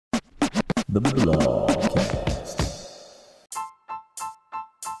The Blogcast.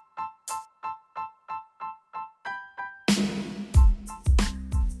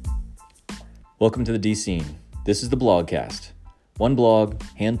 Welcome to the D Scene. This is the Blogcast. One blog,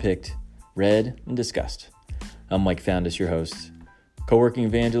 handpicked, read, and discussed. I'm Mike Foundis, your host, co-working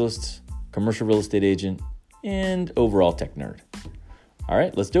evangelist, commercial real estate agent, and overall tech nerd. All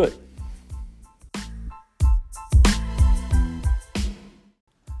right, let's do it.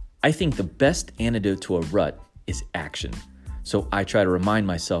 I think the best antidote to a rut is action, so I try to remind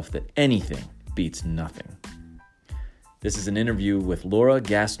myself that anything beats nothing. This is an interview with Laura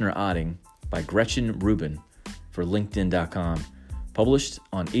Gassner-Otting by Gretchen Rubin for LinkedIn.com, published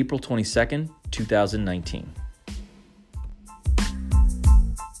on April 22nd, 2019.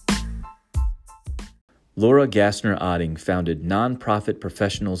 Laura Gassner-Otting founded Nonprofit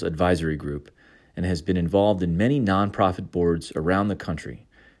Professionals Advisory Group and has been involved in many nonprofit boards around the country.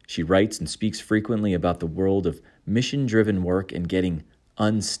 She writes and speaks frequently about the world of mission-driven work and getting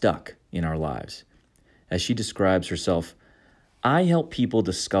unstuck in our lives. As she describes herself, I help people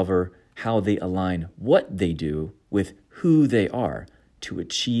discover how they align what they do with who they are to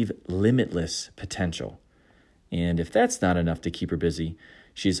achieve limitless potential. And if that's not enough to keep her busy,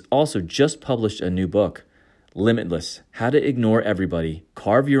 she's also just published a new book, Limitless: How to Ignore Everybody,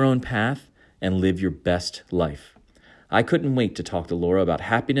 Carve Your Own Path, and Live Your Best Life. I couldn't wait to talk to Laura about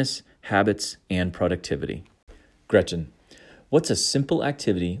happiness, habits, and productivity. Gretchen, what's a simple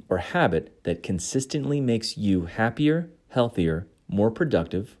activity or habit that consistently makes you happier, healthier, more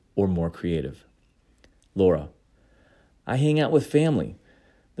productive, or more creative? Laura, I hang out with family.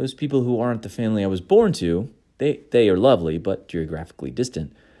 Those people who aren't the family I was born to, they are lovely, but geographically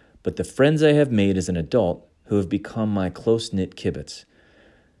distant. But the friends I have made as an adult who have become my close-knit kibitz.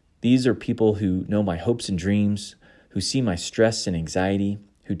 These are people who know my hopes and dreams, who see my stress and anxiety,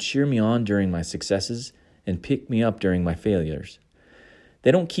 who cheer me on during my successes and pick me up during my failures.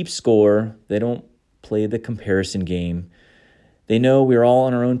 They don't keep score. They don't play the comparison game. They know we're all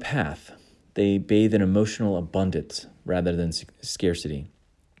on our own path. They bathe in emotional abundance rather than scarcity.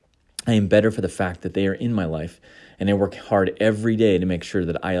 I am better for the fact that they are in my life, and I work hard every day to make sure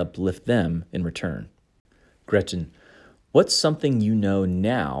that I uplift them in return. Gretchen, what's something you know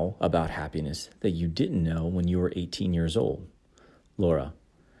now about happiness that you didn't know when you were 18 years old? Laura,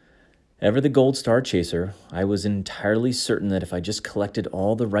 ever the gold star chaser, I was entirely certain that if I just collected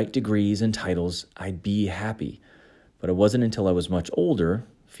all the right degrees and titles, I'd be happy. But it wasn't until I was much older,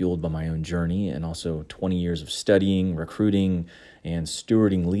 fueled by my own journey and also 20 years of studying, recruiting, and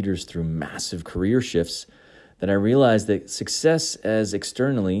stewarding leaders through massive career shifts, that I realized that success as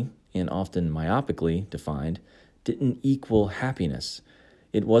externally and often myopically defined didn't equal happiness.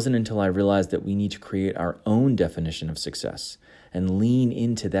 It wasn't until I realized that we need to create our own definition of success and lean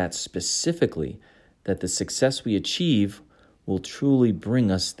into that specifically that the success we achieve will truly bring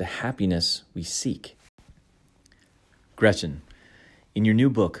us the happiness we seek. Gretchen, in your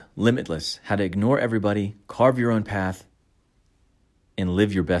new book, Limitless: How to Ignore Everybody, Carve Your Own Path, and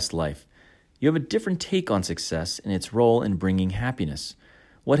Live Your Best Life, you have a different take on success and its role in bringing happiness.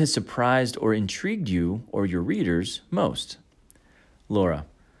 What has surprised or intrigued you or your readers most? Laura,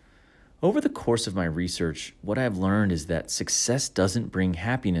 over the course of my research, what I've learned is that success doesn't bring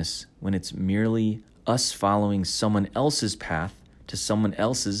happiness when it's merely us following someone else's path to someone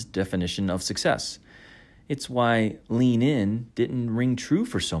else's definition of success. It's why Lean In didn't ring true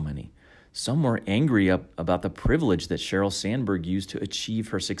for so many. Some were angry about the privilege that Sheryl Sandberg used to achieve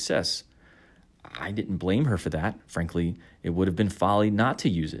her success. I didn't blame her for that. Frankly, it would have been folly not to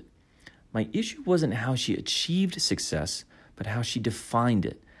use it. My issue wasn't how she achieved success, but how she defined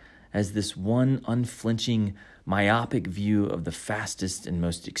it as this one unflinching, myopic view of the fastest and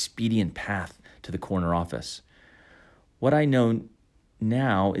most expedient path to the corner office. What I know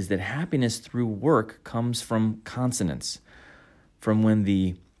now is that happiness through work comes from consonance, from when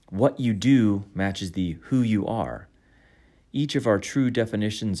the what you do matches the who you are. Each of our true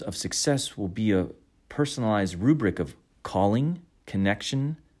definitions of success will be a personalized rubric of calling,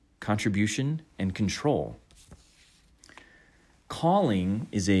 connection, contribution, and control. Calling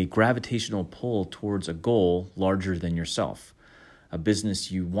is a gravitational pull towards a goal larger than yourself, a business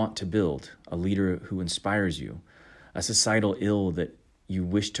you want to build, a leader who inspires you, a societal ill that you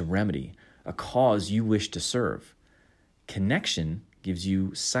wish to remedy, a cause you wish to serve. Connection gives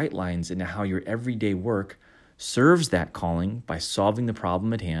you sightlines into how your everyday work serves that calling by solving the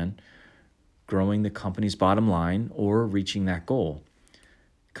problem at hand, growing the company's bottom line, or reaching that goal.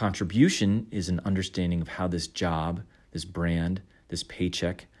 Contribution is an understanding of how this job, this brand, this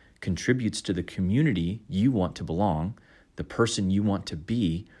paycheck contributes to the community you want to belong, the person you want to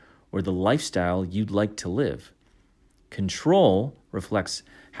be, or the lifestyle you'd like to live. Control reflects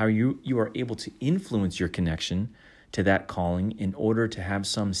how you are able to influence your connection to that calling in order to have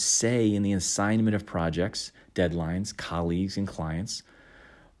some say in the assignment of projects, deadlines, colleagues, and clients,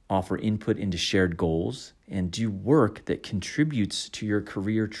 offer input into shared goals, and do work that contributes to your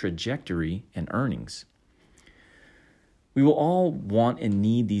career trajectory and earnings. We will all want and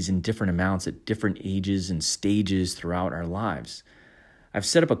need these in different amounts at different ages and stages throughout our lives. I've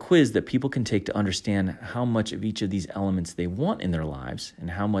set up a quiz that people can take to understand how much of each of these elements they want in their lives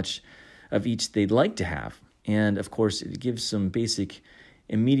and how much of each they'd like to have. And of course, it gives some basic,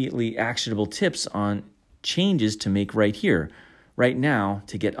 immediately actionable tips on changes to make right here, right now,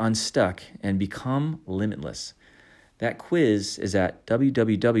 to get unstuck and become limitless. That quiz is at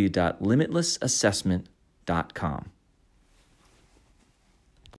www.limitlessassessment.com.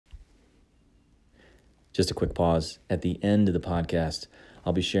 Just a quick pause. At the end of the podcast,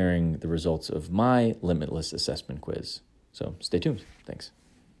 I'll be sharing the results of my Limitless Assessment quiz. So stay tuned. Thanks.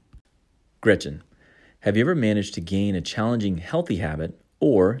 Gretchen, have you ever managed to gain a challenging healthy habit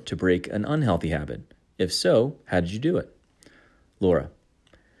or to break an unhealthy habit? If so, how did you do it? Laura,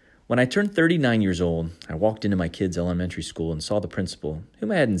 when I turned 39 years old, I walked into my kids' elementary school and saw the principal,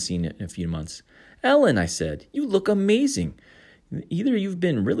 whom I hadn't seen in a few months. Ellen, I said, you look amazing. Either you've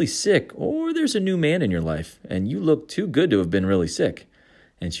been really sick or there's a new man in your life, and you look too good to have been really sick.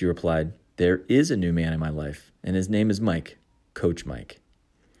 And she replied, there is a new man in my life, and his name is Mike, Coach Mike.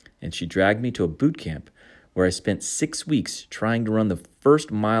 And she dragged me to a boot camp where I spent 6 weeks trying to run the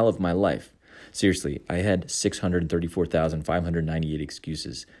first mile of my life. Seriously, I had 634,598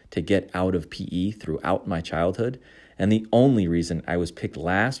 excuses to get out of PE throughout my childhood, and the only reason I was picked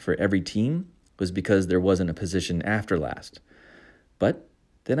last for every team was because there wasn't a position after last. But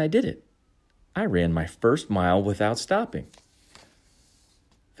then I did it. I ran my first mile without stopping.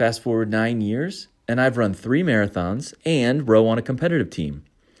 Fast forward 9 years, and I've run 3 marathons and row on a competitive team.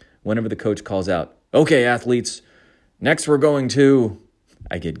 Whenever the coach calls out, okay, athletes, next we're going to,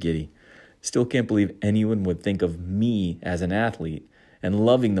 I get giddy. Still can't believe anyone would think of me as an athlete and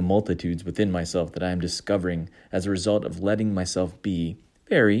loving the multitudes within myself that I am discovering as a result of letting myself be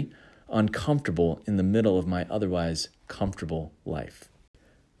very uncomfortable in the middle of my otherwise comfortable life.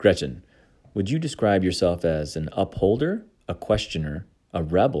 Gretchen, would you describe yourself as an upholder, a questioner, a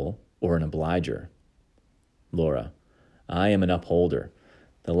rebel, or an obliger? Laura, I am an upholder.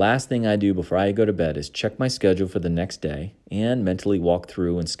 The last thing I do before I go to bed is check my schedule for the next day and mentally walk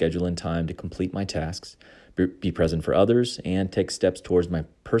through and schedule in time to complete my tasks, be present for others, and take steps towards my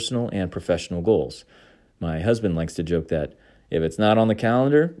personal and professional goals. My husband likes to joke that if it's not on the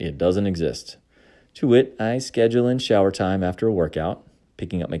calendar, it doesn't exist. To wit, I schedule in shower time after a workout,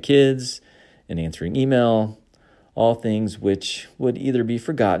 picking up my kids, and answering email, all things which would either be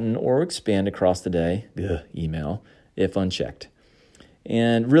forgotten or expand across the day, email, if unchecked.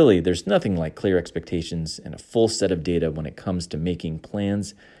 And really, there's nothing like clear expectations and a full set of data when it comes to making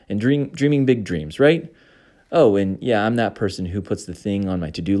plans and dreaming big dreams, right? Oh, and yeah, I'm that person who puts the thing on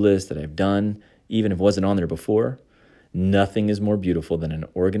my to-do list that I've done, even if it wasn't on there before. Nothing is more beautiful than an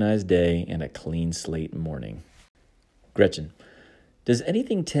organized day and a clean slate morning. Gretchen, does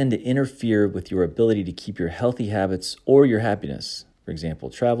anything tend to interfere with your ability to keep your healthy habits or your happiness? For example,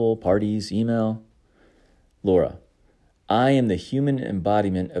 travel, parties, email? Laura, I am the human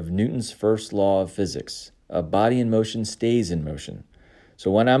embodiment of Newton's first law of physics. A body in motion stays in motion.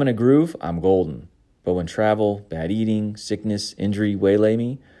 So when I'm in a groove, I'm golden. But when travel, bad eating, sickness, injury waylay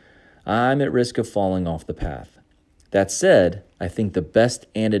me, I'm at risk of falling off the path. That said, I think the best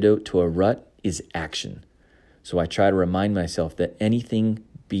antidote to a rut is action. So I try to remind myself that anything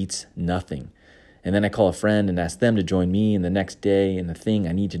beats nothing. And then I call a friend and ask them to join me in the next day in the thing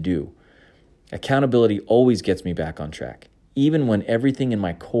I need to do. Accountability always gets me back on track, even when everything in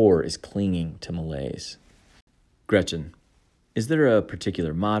my core is clinging to malaise. Gretchen, is there a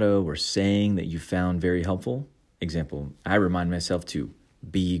particular motto or saying that you found very helpful? Example, I remind myself to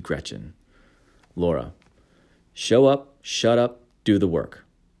be Gretchen. Laura, show up, shut up, do the work.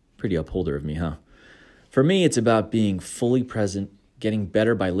 Pretty upholder of me, huh? For me, it's about being fully present, getting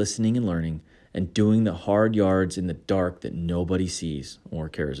better by listening and learning, and doing the hard yards in the dark that nobody sees or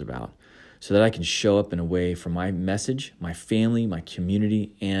cares about, so that I can show up in a way for my message, my family, my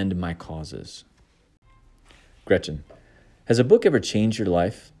community, and my causes. Gretchen, has a book ever changed your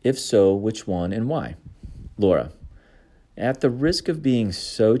life? If so, which one and why? Laura, at the risk of being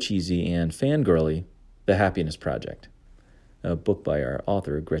so cheesy and fangirly, The Happiness Project, a book by our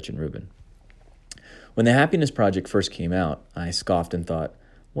author, Gretchen Rubin. When The Happiness Project first came out, I scoffed and thought,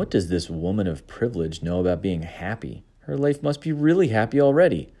 what does this woman of privilege know about being happy? Her life must be really happy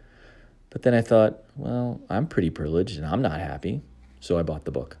already. But then I thought, well, I'm pretty privileged and I'm not happy, so I bought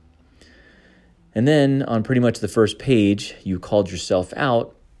the book. And then on pretty much the first page, you called yourself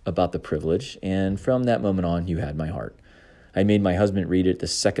out about the privilege, and from that moment on, you had my heart. I made my husband read it the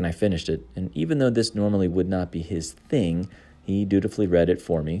second I finished it, and even though this normally would not be his thing, he dutifully read it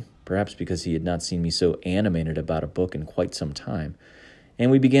for me, perhaps because he had not seen me so animated about a book in quite some time.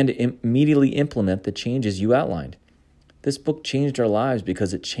 And we began to immediately implement the changes you outlined. This book changed our lives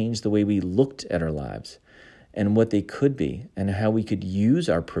because it changed the way we looked at our lives and what they could be and how we could use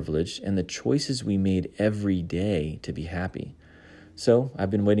our privilege and the choices we made every day to be happy. So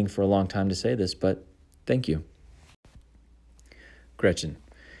I've been waiting for a long time to say this, but thank you. Gretchen,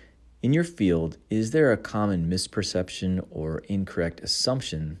 in your field, is there a common misperception or incorrect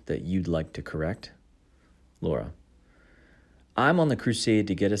assumption that you'd like to correct? Laura, I'm on the crusade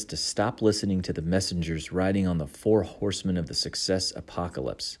to get us to stop listening to the messengers riding on the 4 horsemen of the success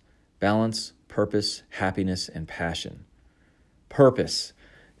apocalypse: balance, purpose, happiness, and passion. Purpose.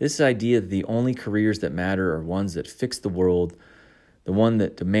 This idea that the only careers that matter are ones that fix the world, the one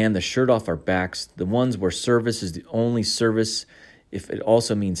that demand the shirt off our backs, the ones where service is the only service if it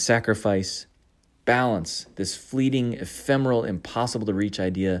also means sacrifice. Balance, this fleeting, ephemeral, impossible to reach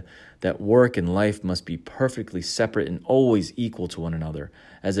idea that work and life must be perfectly separate and always equal to one another,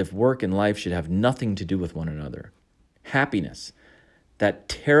 as if work and life should have nothing to do with one another. Happiness, that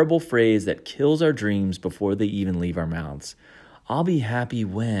terrible phrase that kills our dreams before they even leave our mouths. I'll be happy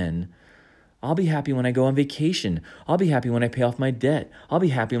when I go on vacation. I'll be happy when I pay off my debt. I'll be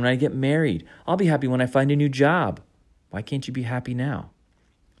happy when I get married. I'll be happy when I find a new job. Why can't you be happy now?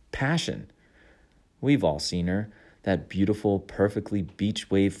 Passion. We've all seen her, that beautiful, perfectly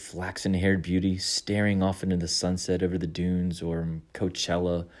beach-wave, flaxen-haired beauty staring off into the sunset over the dunes or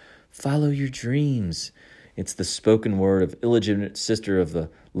Coachella. Follow your dreams. It's the spoken word of illegitimate sister of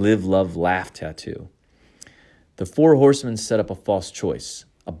the live, love, laugh tattoo. The 4 horsemen set up a false choice,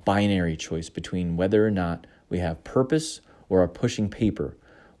 a binary choice between whether or not we have purpose or are pushing paper,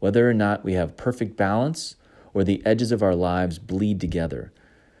 whether or not we have perfect balance or the edges of our lives bleed together,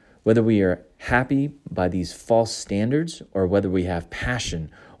 whether we are happy by these false standards or whether we have passion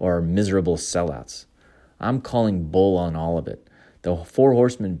or are miserable sellouts. I'm calling bull on all of it. The 4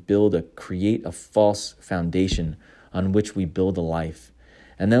 horsemen create a false foundation on which we build a life.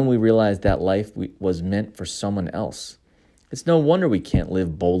 And then we realize that life was meant for someone else. It's no wonder we can't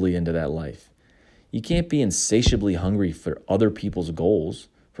live boldly into that life. You can't be insatiably hungry for other people's goals,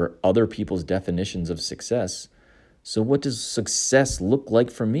 for other people's definitions of success. So what does success look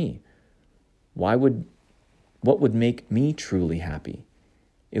like for me? What would make me truly happy?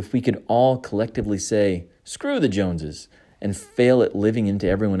 If we could all collectively say, screw the Joneses, and fail at living into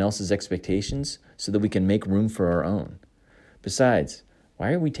everyone else's expectations so that we can make room for our own. Besides,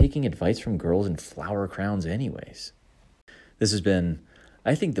 why are we taking advice from girls in flower crowns anyways? This has been,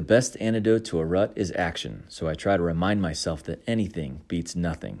 I think the best antidote to a rut is action, so I try to remind myself that anything beats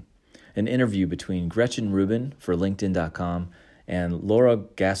nothing. An interview between Gretchen Rubin for LinkedIn.com and Laura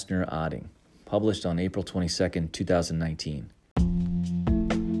Gassner-Odding, published on April 22nd, 2019.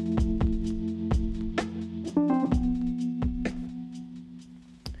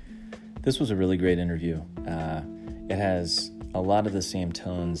 This was a really great interview. It has a lot of the same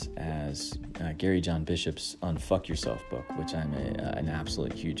tones as Gary John Bishop's Unfuck Yourself book, which I'm an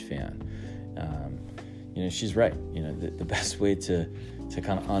absolute huge fan. She's right. The best way to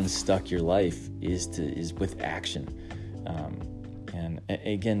kind of unstuck your life is with action. And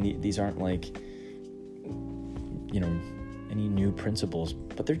again, these aren't like, any new principles,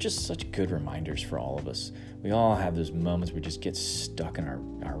 but they're just such good reminders for all of us. We all have those moments where we just get stuck in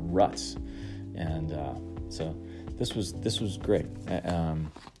our ruts. And so this was great.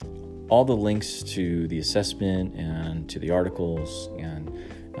 All the links to the assessment and to the articles and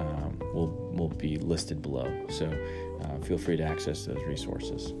will be listed below. So feel free to access those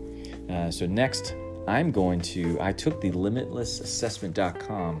resources. So next, I took the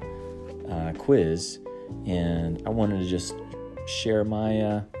limitlessassessment.com quiz, and I wanted to just share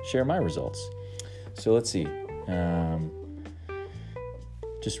my results. So let's see.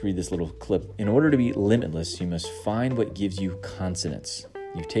 Just read this little clip. In order to be limitless, you must find what gives you consonance.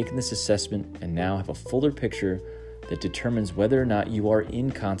 You've taken this assessment and now have a fuller picture that determines whether or not you are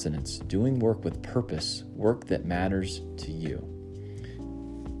in consonance, doing work with purpose, work that matters to you.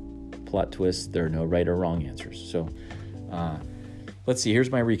 Plot twist, there are no right or wrong answers. So let's see,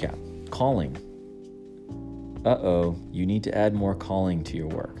 here's my recap. Calling. You need to add more calling to your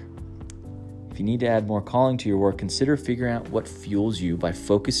work. If you need to add more calling to your work, consider figuring out what fuels you by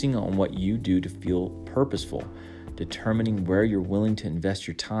focusing on what you do to feel purposeful, determining where you're willing to invest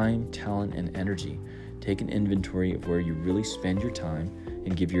your time, talent, and energy. Take an inventory of where you really spend your time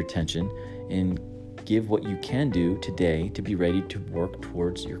and give your attention, and give what you can do today to be ready to work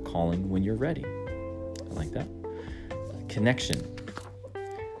towards your calling when you're ready. I like that. Connection.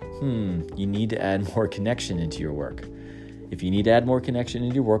 You need to add more connection into your work. If you need to add more connection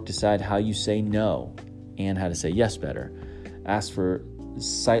into your work, decide how you say no and how to say yes better. Ask for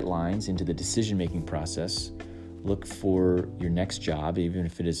sight lines into the decision-making process. Look for your next job, even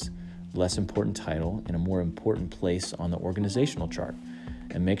if it is less important title, in a more important place on the organizational chart.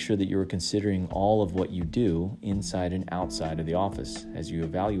 And make sure that you are considering all of what you do inside and outside of the office as you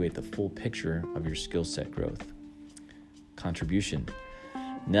evaluate the full picture of your skill set growth. Contribution.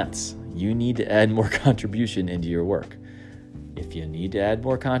 Nuts. You need to add more contribution into your work. If you need to add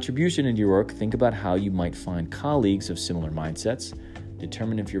more contribution into your work, think about how you might find colleagues of similar mindsets.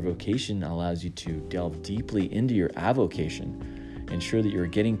 Determine if your vocation allows you to delve deeply into your avocation. Ensure that you're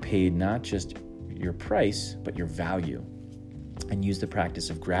getting paid not just your price, but your value. And use the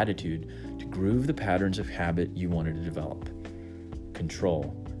practice of gratitude to groove the patterns of habit you wanted to develop.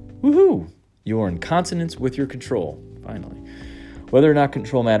 Control. Woohoo! You are in consonance with your control, finally. Whether or not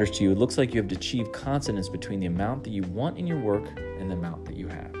control matters to you, it looks like you have achieved consonance between the amount that you want in your work and the amount that you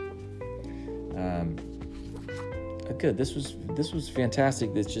have. Good. This was fantastic.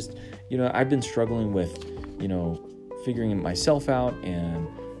 It's just, I've been struggling with, figuring myself out and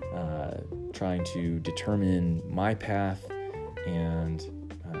trying to determine my path and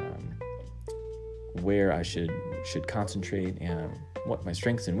where I should concentrate and what my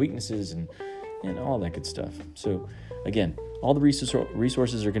strengths and weaknesses and all that good stuff. So again, all the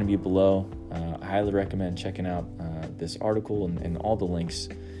resources are going to be below. I highly recommend checking out this article and all the links.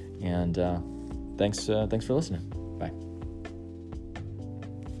 And thanks for listening. Bye.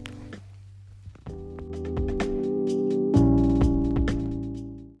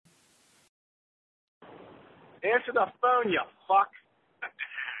 Answer the phone, you fuck.